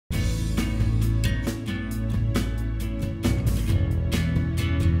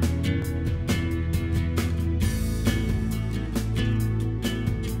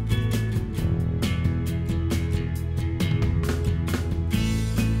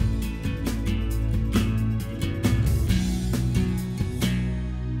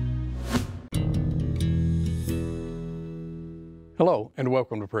Hello and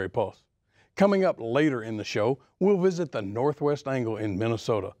welcome to Prairie Pulse. Coming up later in the show, we'll visit the Northwest Angle in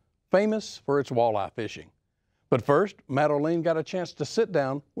Minnesota, famous for its walleye fishing. But first, Matt Olien got a chance to sit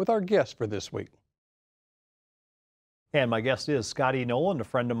down with our guest for this week. And my guest is Scottie Knollin, a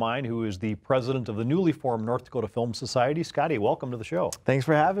friend of mine who is the president of the newly formed North Dakota Film Society. Scottie, welcome to the show. Thanks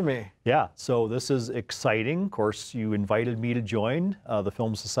for having me. Yeah, so this is exciting. Of course, you invited me to join the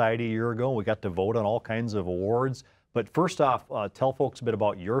Film Society a year ago. We got to vote on all kinds of awards. But first off, tell folks a bit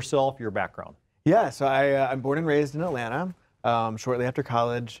about yourself, your background. Yeah, so I'm born and raised in Atlanta. Shortly after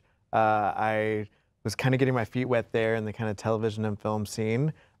college, I was kind of getting my feet wet there in the kind of television and film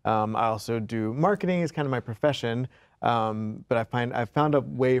scene. I also do marketing as kind of my profession. But I've found a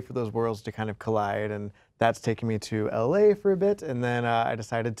way for those worlds to kind of collide, and that's taken me to LA for a bit, and then I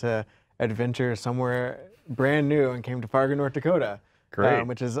decided to adventure somewhere brand new and came to Fargo, North Dakota. Great.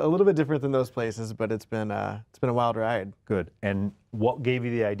 Which is a little bit different than those places, but it's been a wild ride. Good. And what gave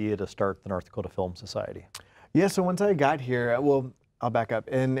you the idea to start the North Dakota Film Society? Yeah, so once I got here, well, I'll back up.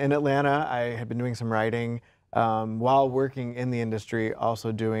 In Atlanta, I had been doing some writing while working in the industry,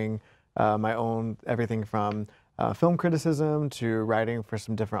 also doing my own everything from film criticism to writing for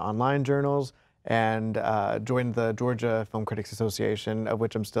some different online journals, and joined the Georgia Film Critics Association, of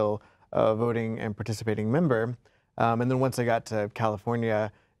which I'm still a voting and participating member. And then once I got to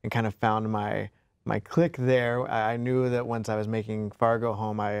California and kind of found my clique there, I knew that once I was making Fargo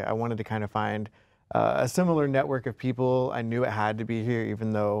home, I wanted to kind of find a similar network of people. I knew it had to be here,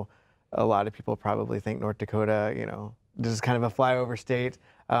 even though a lot of people probably think North Dakota, you know, this is kind of a flyover state.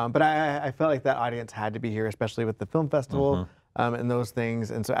 But I felt like that audience had to be here, especially with the film festival and those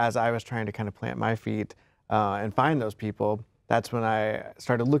things. And so as I was trying to kind of plant my feet and find those people, that's when I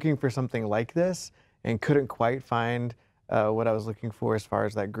started looking for something like this and couldn't quite find what I was looking for as far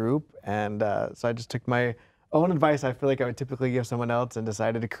as that group. And so I just took my own advice I feel like I would typically give someone else and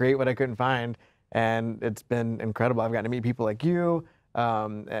decided to create what I couldn't find. And it's been incredible. I've gotten to meet people like you,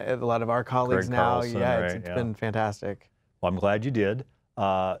 a lot of our colleagues Greg now. Carlson, Yeah, right, it's been fantastic. Well, I'm glad you did.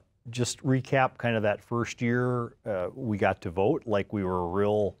 Just recap kind of that first year we got to vote like we were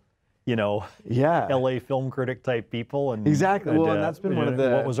real, you know, LA film critic type people. And exactly. Well, and that's been one of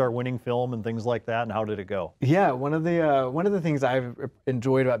the. What was our winning film and things like that, and how did it go? Yeah, one of the things I've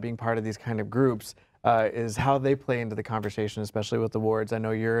enjoyed about being part of these kind of groups is how they play into the conversation, especially with awards. I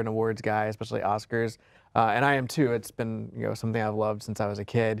know you're an awards guy, especially Oscars, and I am too. It's been something I've loved since I was a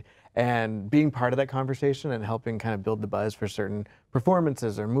kid. And being part of that conversation and helping kind of build the buzz for certain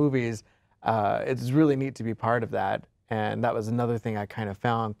performances or movies, it's really neat to be part of that. And that was another thing I kind of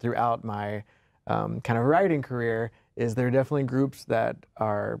found throughout my kind of writing career, is there are definitely groups that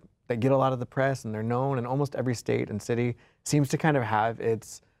get a lot of the press and they're known, and almost every state and city seems to kind of have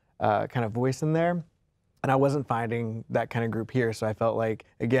its kind of voice in there. And I wasn't finding that kind of group here, so I felt like,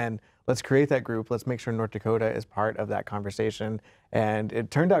 again, let's create that group. Let's make sure North Dakota is part of that conversation. And it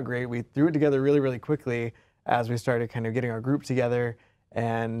turned out great. We threw it together really, really quickly as we started kind of getting our group together.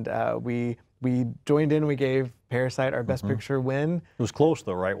 And we joined in. We gave Parasite our Best Picture win. It was close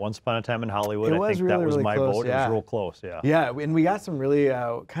though, right? Once Upon a Time in Hollywood. It was I think really, that was really my close, vote. yeah. It was real close, yeah. Yeah, and we got some really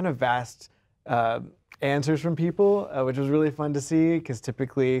kind of vast answers from people, which was really fun to see, because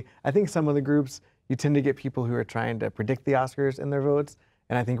typically, I think some of the groups, you tend to get people who are trying to predict the Oscars in their votes.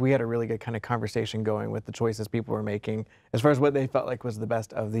 And I think we had a really good kind of conversation going with the choices people were making as far as what they felt like was the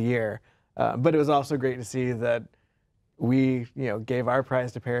best of the year. But it was also great to see that we, gave our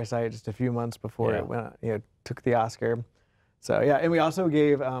prize to Parasite just a few months before it went, took the Oscar. So yeah, and we also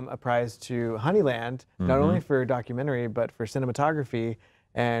gave a prize to Honeyland, not only for documentary, but for cinematography.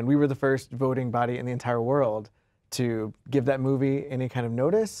 And we were the first voting body in the entire world to give that movie any kind of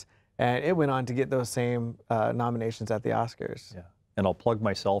notice. And it went on to get those same nominations at the Oscars. Yeah. And I'll plug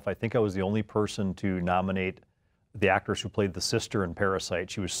myself. I think I was the only person to nominate the actress who played the sister in Parasite.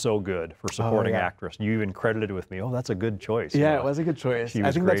 She was so good for supporting actress. You even credited with me. Oh, that's a good choice. Yeah, it was a good choice.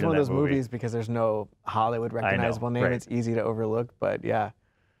 I think that's one of those movie. movies, because there's no Hollywood recognizable name. Right. It's easy to overlook. But yeah,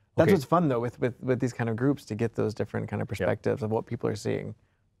 that's what's fun though with these kind of groups, to get those different kind of perspectives of what people are seeing.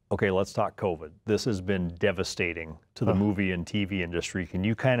 Okay, let's talk COVID. This has been devastating to the movie and TV industry. Can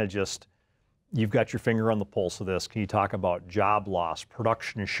you kind of just, you've got your finger on the pulse of this. Can you talk about job loss,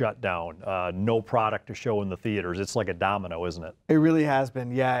 production shutdown, no product to show in the theaters? It's like a domino, isn't it? It really has been,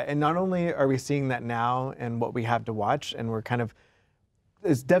 yeah. And not only are we seeing that now and what we have to watch, and we're kind of,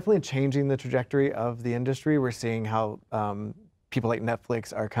 it's definitely changing the trajectory of the industry. We're seeing how people like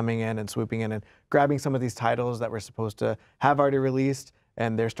Netflix are coming in and swooping in and grabbing some of these titles that were supposed to have already released,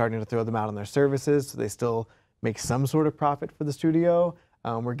 and they're starting to throw them out on their services, so they still make some sort of profit for the studio.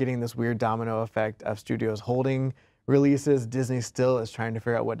 We're getting this weird domino effect of studios holding releases. Disney still is trying to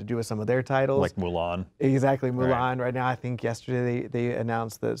figure out what to do with some of their titles. Like Mulan. Exactly, Mulan. Right. Right now, I think yesterday they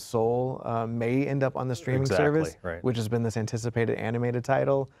announced that Soul may end up on the streaming service, right. which has been this anticipated animated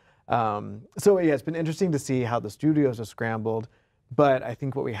title. So yeah, it's been interesting to see how the studios have scrambled, but I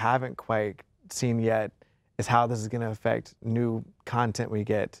think what we haven't quite seen yet is how this is going to affect new content we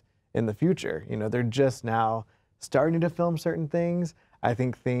get in the future. You know, they're just now starting to film certain things. I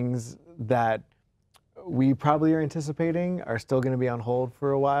think things that we probably are anticipating are still going to be on hold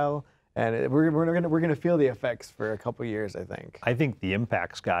for a while, and we're going to feel the effects for a couple years, I think. I think the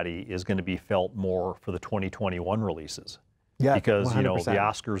impact, Scotty, is going to be felt more for the 2021 releases. Yeah, because 100%. you know the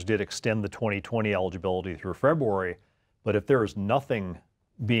Oscars did extend the 2020 eligibility through February, but if there is nothing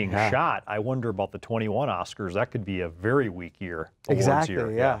being shot, I wonder about the 21 Oscars. That could be a very weak year. Exactly.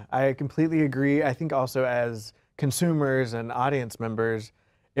 Year. Yeah, I completely agree. I think also as consumers and audience members,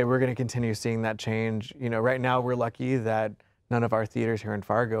 we're going to continue seeing that change. You know, right now we're lucky that none of our theaters here in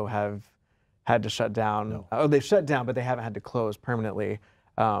Fargo have had to shut down. No. Oh, they've shut down, but they haven't had to close permanently.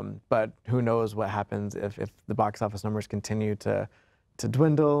 But who knows what happens if the box office numbers continue to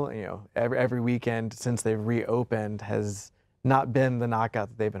dwindle. You know, every weekend since they've reopened has not been the knockout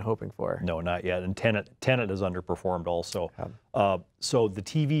that they've been hoping for. No, not yet. And Tenet has underperformed also. So the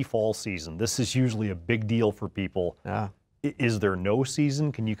TV fall season, this is usually a big deal for people. Yeah. Is there no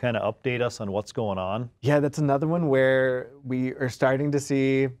season? Can you kind of update us on what's going on? Yeah, that's another one where we are starting to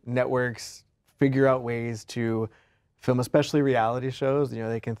see networks figure out ways to film, especially reality shows. You know,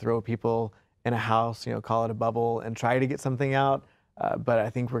 they can throw people in a house, you know, call it a bubble, and try to get something out. But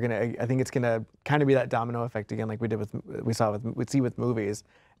I think it's gonna kind of be that domino effect again, like we see with movies,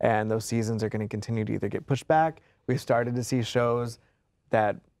 and those seasons are going to continue to either get pushed back. We've started to see shows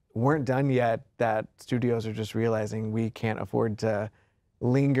that weren't done yet that studios are just realizing we can't afford to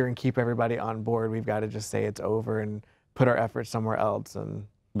linger and keep everybody on board. We've got to just say it's over and put our efforts somewhere else.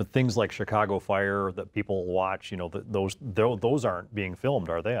 But things like Chicago Fire that people watch, you know, those aren't being filmed,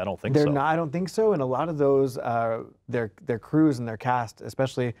 are they? I don't think so. They're not. I don't think so. And a lot of those, their crews and their cast,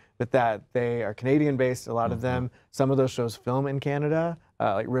 especially with that, they are Canadian-based. A lot of them. Some of those shows film in Canada,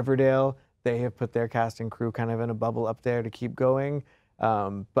 like Riverdale. They have put their cast and crew kind of in a bubble up there to keep going.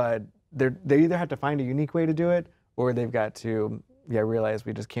 But they either have to find a unique way to do it, or they've got to realize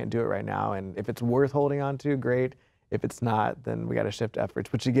we just can't do it right now. And if it's worth holding on to, great. If it's not, then we got to shift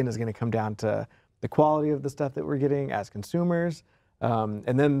efforts, which again is going to come down to the quality of the stuff that we're getting as consumers,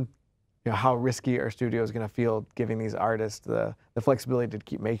 and then how risky our studio is going to feel giving these artists the flexibility to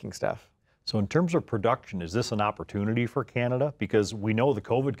keep making stuff. So in terms of production, is this an opportunity for Canada? Because we know the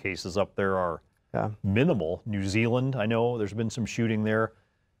COVID cases up there are minimal. New Zealand, I know there's been some shooting there.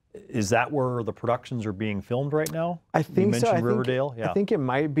 Is that where the productions are being filmed right now? I think you mentioned so. Riverdale. I think it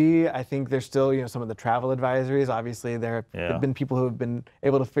might be. I think there's still, some of the travel advisories. Obviously, there have been people who have been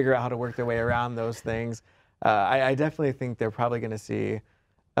able to figure out how to work their way around those things. I definitely think they're probably going to see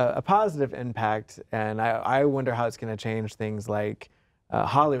a positive impact, and I wonder how it's going to change things like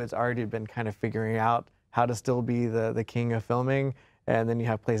Hollywood's already been kind of figuring out how to still be the king of filming, and then you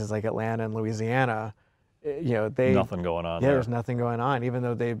have places like Atlanta and Louisiana. Nothing going on there. There's nothing going on, even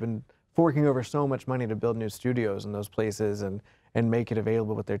though they've been forking over so much money to build new studios in those places and make it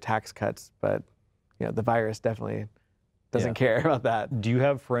available with their tax cuts. But the virus definitely doesn't care about that. Do you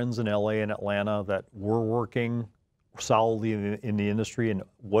have friends in LA and Atlanta that were working solidly in the industry, and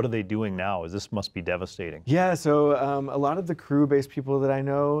what are they doing now? This must be devastating. Yeah, so a lot of the crew-based people that I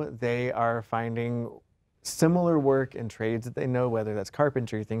know, they are finding similar work in trades that they know, whether that's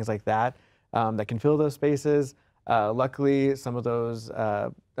carpentry, things like that. That can fill those spaces. Luckily, some of those,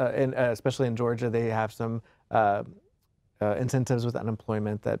 especially in Georgia, they have some incentives with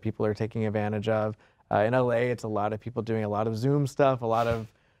unemployment that people are taking advantage of. In LA, it's a lot of people doing a lot of Zoom stuff, a lot of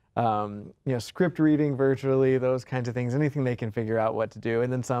script reading virtually, those kinds of things. Anything they can figure out what to do,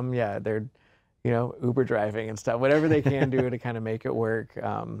 and then some, they're Uber driving and stuff. Whatever they can do to kind of make it work.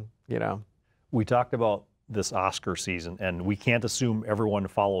 We talked about this Oscar season, and we can't assume everyone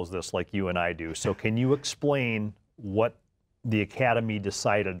follows this like you and I do. So can you explain what the Academy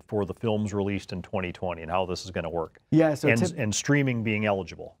decided for the films released in 2020 and how this is going to work? Yeah, so and streaming being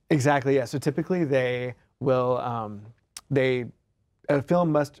eligible. Exactly, yeah. So typically they will, a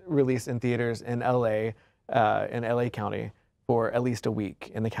film must release in theaters in LA County for at least a week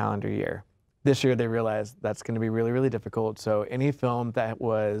in the calendar year. This year they realized that's going to be really, really difficult. So any film that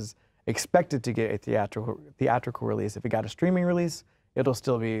was expected to get a theatrical release, if it got a streaming release, it'll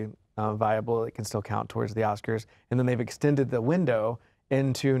still be viable. It can still count towards the Oscars. And then they've extended the window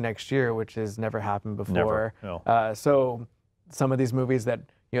into next year, which has never happened before. Never, no. So some of these movies that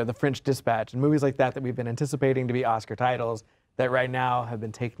The French Dispatch and movies like that that we've been anticipating to be Oscar titles that right now have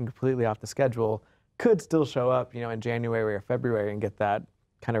been taken completely off the schedule could still show up, in January or February and get that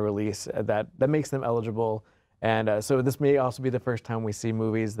kind of release that makes them eligible. And so this may also be the first time we see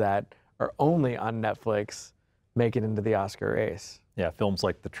movies that are only on Netflix make it into the Oscar race. Yeah, films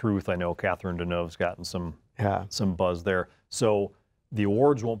like The Truth, I know Catherine Deneuve's gotten some buzz there. So the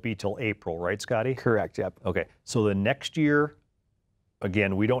awards won't be till April, right, Scotty? Correct, yep. Okay, so the next year,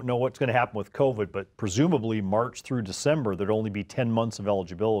 again, we don't know what's going to happen with COVID, but presumably March through December, there'd only be 10 months of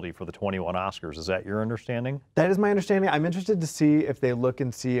eligibility for the 21 Oscars. Is that your understanding? That is my understanding. I'm interested to see if they look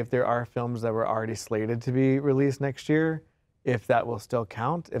and see if there are films that were already slated to be released next year, if that will still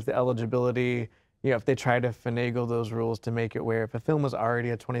count, if the eligibility, if they try to finagle those rules to make it where if a film was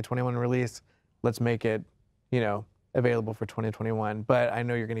already a 2021 release, let's make it, available for 2021. But I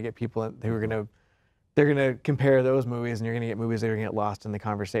know you're going to get people who are going to, they're going to compare those movies, and you're going to get movies that are going to get lost in the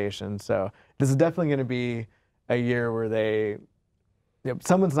conversation. So this is definitely going to be a year where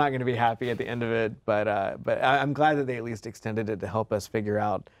someone's not going to be happy at the end of it. But I'm glad that they at least extended it to help us figure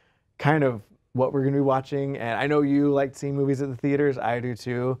out kind of what we're going to be watching. And I know you like seeing movies at the theaters. I do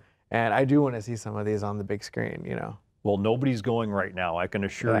too. And I do want to see some of these on the big screen, Well, nobody's going right now. I can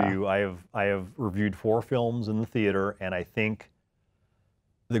assure you. I have reviewed 4 films in the theater, and I think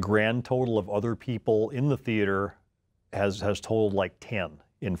the grand total of other people in the theater has totaled like 10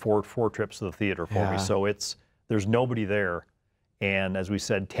 in four trips to the theater for me. So there's nobody there. And as we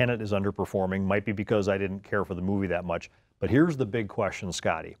said, Tenet is underperforming. Might be because I didn't care for the movie that much. But here's the big question,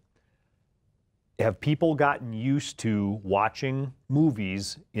 Scotty. Have people gotten used to watching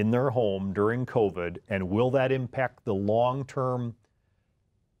movies in their home during COVID, and will that impact the long-term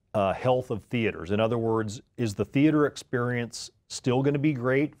health of theaters? In other words, is the theater experience still going to be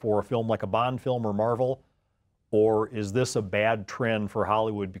great for a film like a Bond film or Marvel, or is this a bad trend for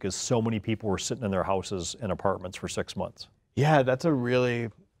Hollywood because so many people were sitting in their houses and apartments for 6 months? Yeah, that's going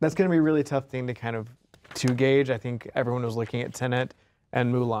to be a really tough thing to gauge. I think everyone was looking at Tenet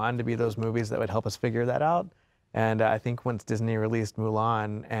and Mulan to be those movies that would help us figure that out. And I think once Disney released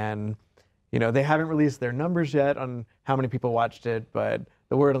Mulan, and they haven't released their numbers yet on how many people watched it, but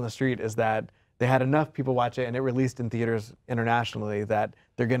the word on the street is that they had enough people watch it and it released in theaters internationally that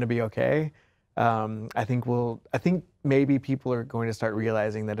they're going to be okay. I think maybe people are going to start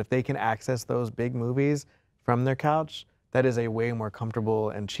realizing that if they can access those big movies from their couch, that is a way more comfortable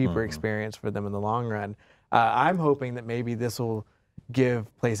and cheaper experience for them in the long run. I'm hoping that maybe this will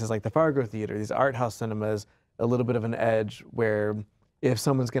give places like the Fargo Theater, these art house cinemas, a little bit of an edge where if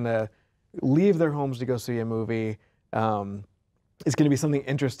someone's going to leave their homes to go see a movie, it's going to be something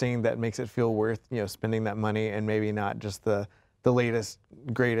interesting that makes it feel worth spending that money, and maybe not just the latest,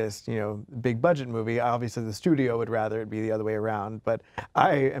 greatest, big budget movie. Obviously, the studio would rather it be the other way around, but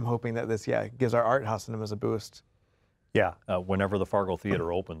I am hoping that this, gives our art house cinemas a boost. Yeah, whenever the Fargo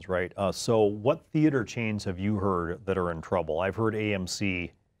Theater opens, right? So what theater chains have you heard that are in trouble? I've heard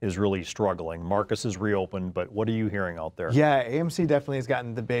AMC is really struggling. Marcus is reopened, but what are you hearing out there? Yeah, AMC definitely has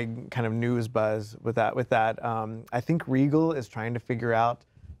gotten the big kind of news buzz with that. I think Regal is trying to figure out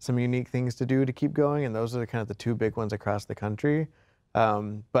some unique things to do to keep going, and those are kind of the 2 big ones across the country.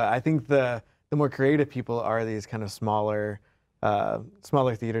 But I think the more creative people are these kind of smaller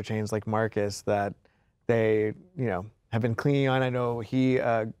theater chains like Marcus that they, have been clinging on. I know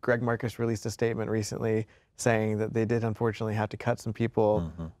Greg Marcus released a statement recently saying that they did unfortunately have to cut some people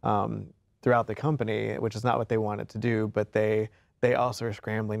throughout the company, which is not what they wanted to do, but they also are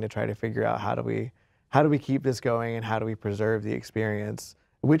scrambling to try to figure out how do we keep this going and how do we preserve the experience,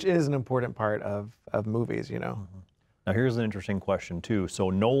 which is an important part of movies, Now here's an interesting question too. So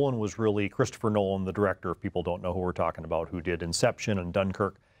Nolan was really, Christopher Nolan, the director, if people don't know who we're talking about, who did Inception and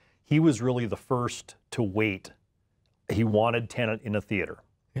Dunkirk, he was really the first to wait. He wanted Tenet in a theater.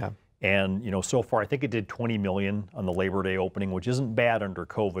 Yeah. And, so far, I think it did 20 million on the Labor Day opening, which isn't bad under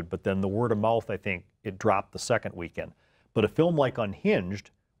COVID, but then the word of mouth, I think, it dropped the second weekend. But a film like Unhinged,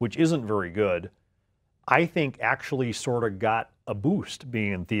 which isn't very good, I think actually sort of got a boost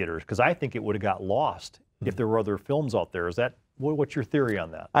being in theaters, because I think it would have got lost if there were other films out there. What's your theory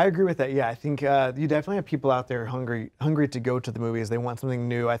on that? I agree with that. Yeah, I think you definitely have people out there hungry to go to the movies. They want something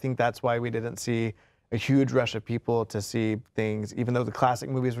new. I think that's why we didn't see a huge rush of people to see things, even though the classic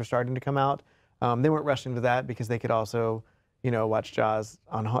movies were starting to come out. They weren't rushing to that because they could also, watch Jaws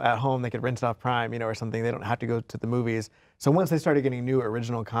at home. They could rent it off Prime, or something. They don't have to go to the movies. So once they started getting new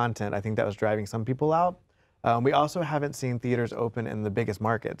original content, I think that was driving some people out. We also haven't seen theaters open in the biggest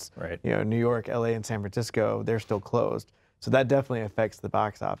markets. Right. New York, LA, and San Francisco, they're still closed. So that definitely affects the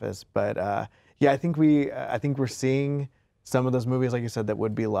box office. But I think we're seeing some of those movies, like you said, that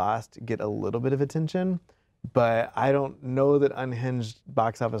would be lost get a little bit of attention, but I don't know that unhinged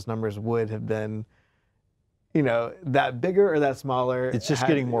box office numbers would have been, you know, that bigger or that smaller. It's just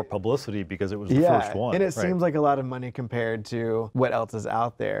getting more publicity because it was the first one. And it seems like a lot of money compared to what else is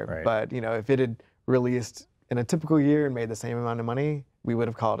out there. Right. But, you know, if it had released in a typical year and made the same amount of money, we would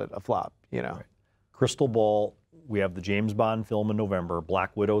have called it a flop, you know. Right. Crystal Ball, we have the James Bond film in November,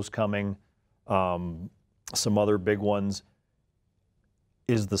 Black Widow's coming, some other big ones.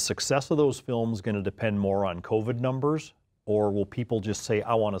 Is the success of those films going to depend more on COVID numbers, or will people just say,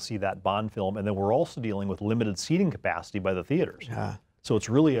 I want to see that Bond film? And then we're also dealing with limited seating capacity by the theaters. Yeah. So it's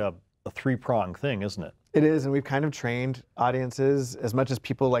really a three-pronged thing, isn't it? It is, and we've kind of trained audiences, as much as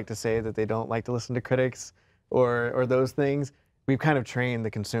people like to say that they don't like to listen to critics or those things, we've kind of trained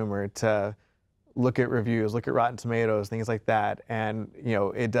the consumer to look at reviews, look at Rotten Tomatoes, things like that. And, you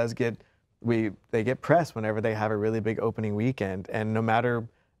know, it does get, they get press whenever they have a really big opening weekend. And no matter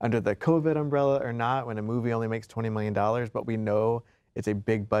under the COVID umbrella or not, when a movie only makes $20 million, but we know it's a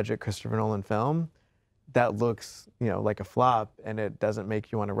big budget Christopher Nolan film, that looks, you know, like a flop, and it doesn't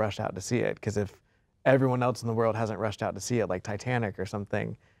make you want to rush out to see it. Because if everyone else in the world hasn't rushed out to see it, like Titanic or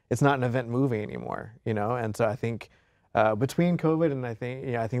something, it's not an event movie anymore, you know? And so I think between COVID and I think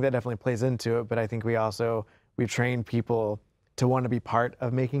that definitely plays into it, but I think we've trained people to want to be part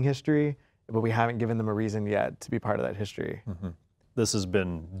of making history, but we haven't given them a reason yet to be part of that history. Mm-hmm. This has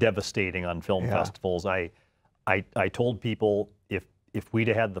been devastating on film festivals. I told people if we'd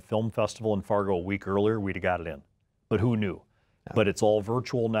have had the film festival in Fargo a week earlier, we'd have got it in, but who knew? Yeah. But it's all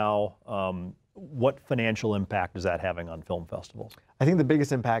virtual now. What financial impact is that having on film festivals? I think the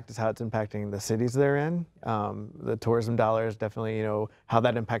biggest impact is how it's impacting the cities they're in. The tourism dollars, definitely, you know, how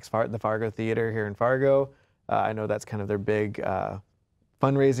that impacts the Fargo Theater here in Fargo. I know that's kind of their big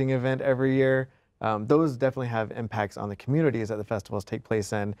fundraising event every year. Those definitely have impacts on the communities that the festivals take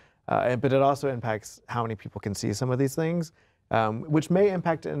place in, but it also impacts how many people can see some of these things, which may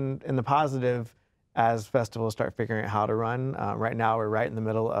impact in the positive as festivals start figuring out how to run. Right now, we're right in the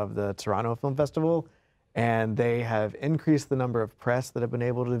middle of the Toronto Film Festival, and they have increased the number of press that have been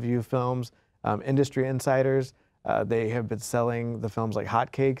able to view films, industry insiders. They have been selling the films like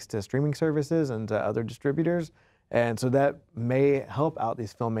hotcakes to streaming services and to other distributors. And so that may help out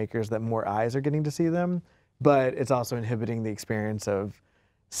these filmmakers that more eyes are getting to see them, but it's also inhibiting the experience of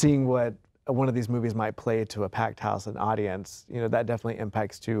seeing what one of these movies might play to a packed house and audience. You know, that definitely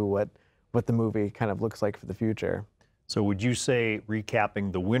impacts too what the movie kind of looks like for the future. So would you say,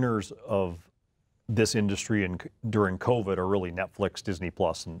 recapping, the winners of this industry during COVID are really Netflix, Disney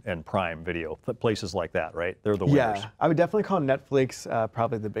Plus, and Prime Video, places like that, right? They're the winners. Yeah, I would definitely call Netflix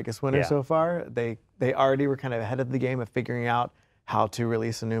probably the biggest winner so far. They already were kind of ahead of the game of figuring out how to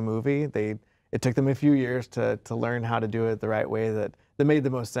release a new movie. It took them a few years to learn how to do it the right way that made the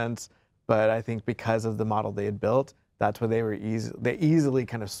most sense. But I think because of the model they had built, that's where they easily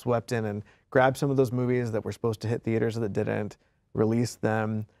kind of swept in and grabbed some of those movies that were supposed to hit theaters that didn't, release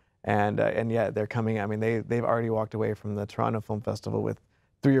them. And yeah, they're coming. I mean, they've already walked away from the Toronto Film Festival with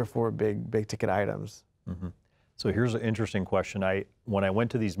 3 or 4 big ticket items. Mm-hmm. So here's an interesting question. When I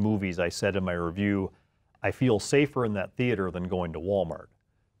went to these movies, I said in my review, I feel safer in that theater than going to Walmart.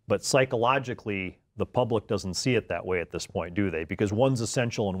 But psychologically, the public doesn't see it that way at this point, do they? Because one's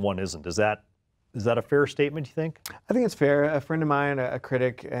essential and one isn't. Is that a fair statement, you think? I think it's fair. A friend of mine, a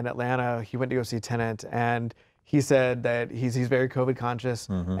critic in Atlanta, he went to go see Tenet, and he said that he's very COVID conscious,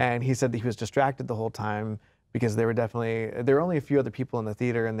 and he said that he was distracted the whole time because there were only a few other people in the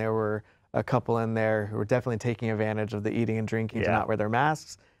theater, and there were a couple in there who were definitely taking advantage of the eating and drinking to not wear their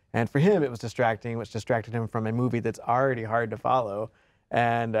masks. And for him, it was distracting, which distracted him from a movie that's already hard to follow.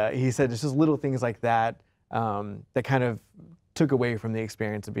 And he said it's just little things like that that kind of took away from the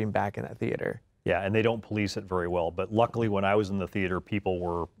experience of being back in that theater. Yeah, and they don't police it very well. But luckily, when I was in the theater, people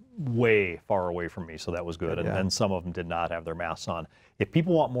were way far away from me, so that was good. And some of them did not have their masks on. If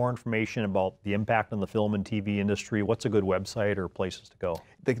people want more information about the impact on the film and TV industry, what's a good website or places to go?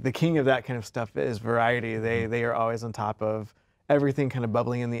 The king of that kind of stuff is Variety. They are always on top of everything kind of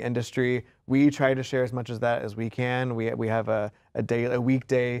bubbling in the industry. We try to share as much of that as we can. We have a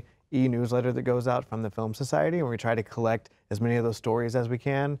weekday e-newsletter that goes out from the Film Society, and we try to collect as many of those stories as we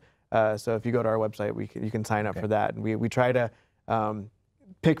can. So if you go to our website, you can sign up for that. And we try to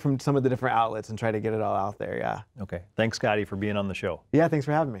pick from some of the different outlets and try to get it all out there, yeah. Okay. Thanks, Scottie, for being on the show. Yeah, thanks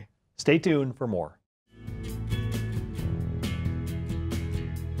for having me. Stay tuned for more.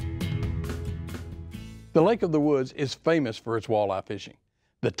 The Lake of the Woods is famous for its walleye fishing.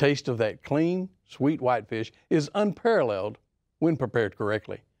 The taste of that clean, sweet whitefish is unparalleled when prepared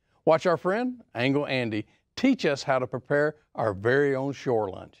correctly. Watch our friend, Angle Andy, teach us how to prepare our very own shore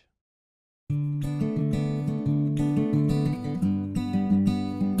lunch.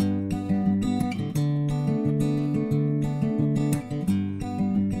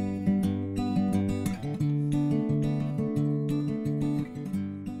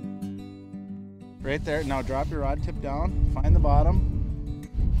 Right there. Now drop your rod tip down, find the bottom,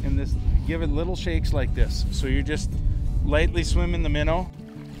 and this, give it little shakes like this. So you're just lightly swimming the minnow.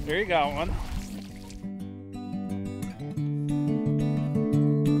 There you got one.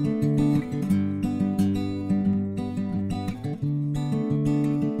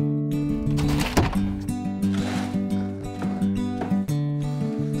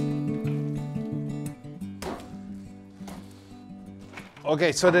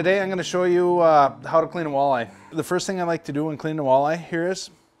 Okay, so today I'm going to show you how to clean a walleye. The first thing I like to do when cleaning a walleye here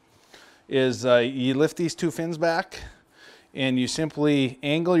is you lift these two fins back and you simply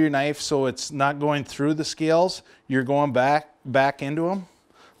angle your knife so it's not going through the scales. You're going back into them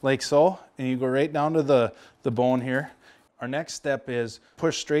like so, and you go right down to the bone here. Our next step is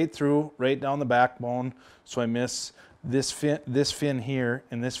push straight through right down the backbone so I miss this fin here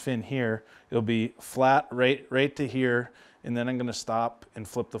and this fin here. It'll be flat right to here. And then I'm going to stop and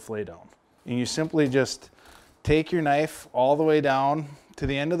flip the fillet down. And you simply just take your knife all the way down to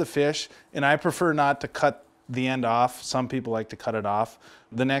the end of the fish, and I prefer not to cut the end off. Some people like to cut it off.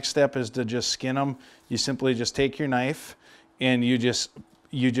 The next step is to just skin them. You simply just take your knife and you just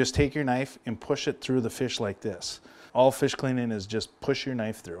take your knife and push it through the fish like this. All fish cleaning is just push your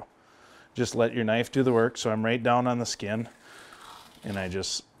knife through. Just let your knife do the work. So I'm right down on the skin and I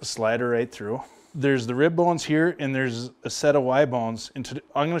just slide her right through. There's the rib bones here and there's a set of Y bones. And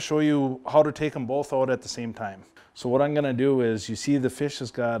I'm going to show you how to take them both out at the same time. So what I'm going to do is, you see the fish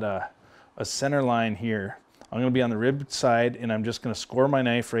has got a center line here. I'm going to be on the rib side and I'm just going to score my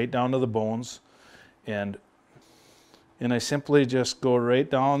knife right down to the bones. And I simply just go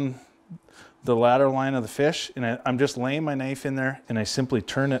right down the lateral line of the fish, and I'm just laying my knife in there and I simply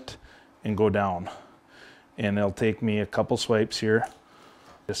turn it and go down. And it'll take me a couple swipes here.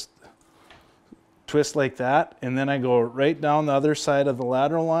 Just twist like that, and then I go right down the other side of the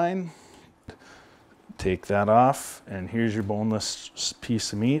lateral line, take that off, and here's your boneless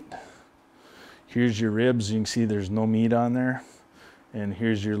piece of meat. Here's your ribs. You can see there's no meat on there, and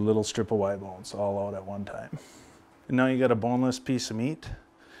here's your little strip of Y bones all out at one time. And now you got a boneless piece of meat,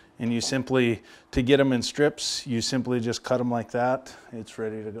 and you simply, to get them in strips, you simply just cut them like that. It's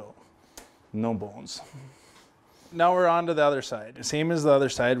ready to go. No bones. Now we're on to the other side. Same as the other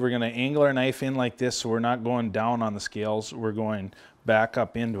side, we're going to angle our knife in like this so we're not going down on the scales, we're going back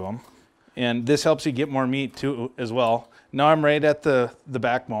up into them. And this helps you get more meat too as well. Now I'm right at the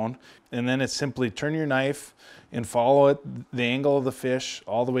backbone, and then it's simply turn your knife and follow it, the angle of the fish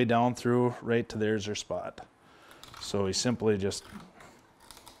all the way down through right to there's our spot. So we simply just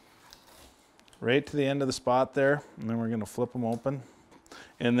right to the end of the spot there, and then we're going to flip them open.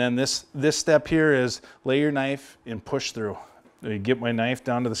 And then this step here is lay your knife and push through. You get my knife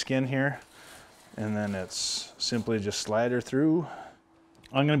down to the skin here, and then it's simply just slide her through.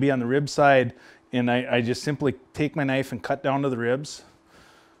 I'm going to be on the rib side, and I just simply take my knife and cut down to the ribs.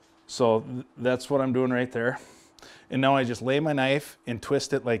 So that's what I'm doing right there. And now I just lay my knife and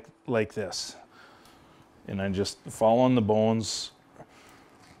twist it like this. And I'm just following the bones.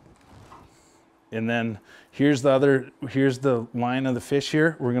 And then here's the line of the fish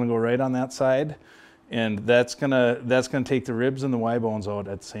here. We're gonna go right on that side, and that's gonna take the ribs and the Y bones out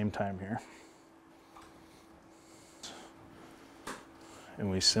at the same time here. And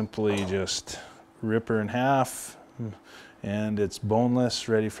we simply just rip her in half, and it's boneless,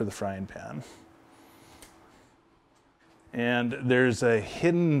 ready for the frying pan. And there's a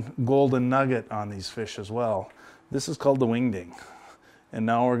hidden golden nugget on these fish as well. This is called the wingding. And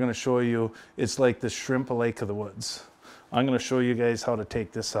now we're going to show you, it's like the shrimp a lake of the woods. I'm going to show you guys how to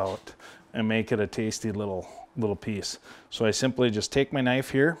take this out and make it a tasty little piece. So I simply just take my knife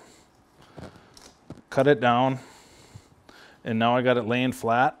here, cut it down, and now I got it laying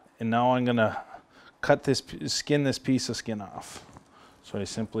flat, and now I'm going to skin this piece of skin off. So I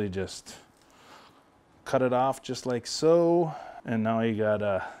simply just cut it off just like so, and now you got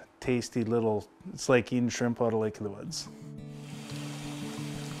a tasty little, it's like eating shrimp out of Lake of the Woods.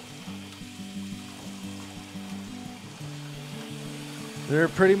 They're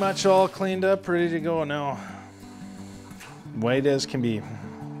pretty much all cleaned up, ready to go now. White as can be.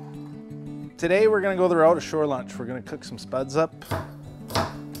 Today we're gonna go the route of shore lunch. We're gonna cook some spuds up.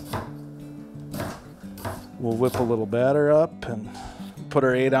 We'll whip a little batter up and put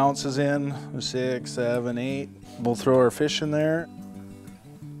our 8 ounces in, 6, 7, 8. We'll throw our fish in there.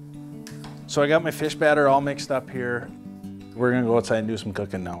 So I got my fish batter all mixed up here. We're gonna go outside and do some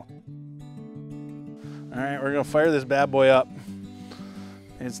cooking now. All right, we're gonna fire this bad boy up.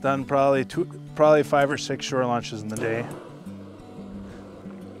 It's done probably 5 or 6 shore launches in the day.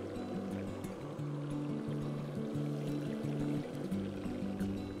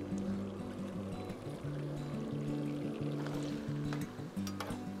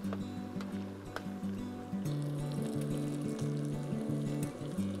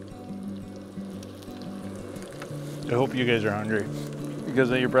 I hope you guys are hungry, because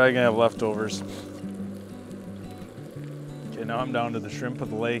you're probably gonna have leftovers. Okay, now I'm down to the shrimp of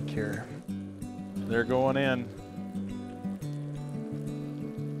the lake here. They're going in.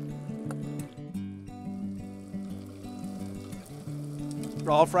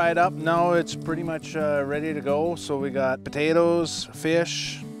 They're all fried up. Now it's pretty much ready to go. So we got potatoes,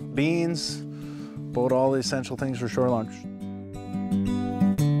 fish, beans, about all the essential things for shore lunch.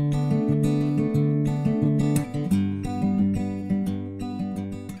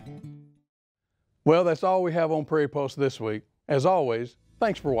 Well, that's all we have on Prairie Post this week. As always,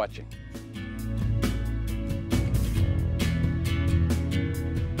 thanks for watching.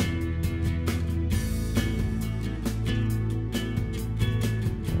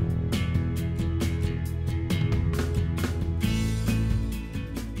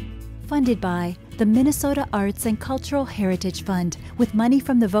 Funded by the Minnesota Arts and Cultural Heritage Fund, with money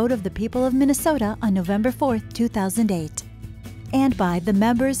from the vote of the people of Minnesota on November 4th, 2008. And by the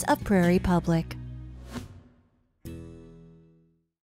members of Prairie Public.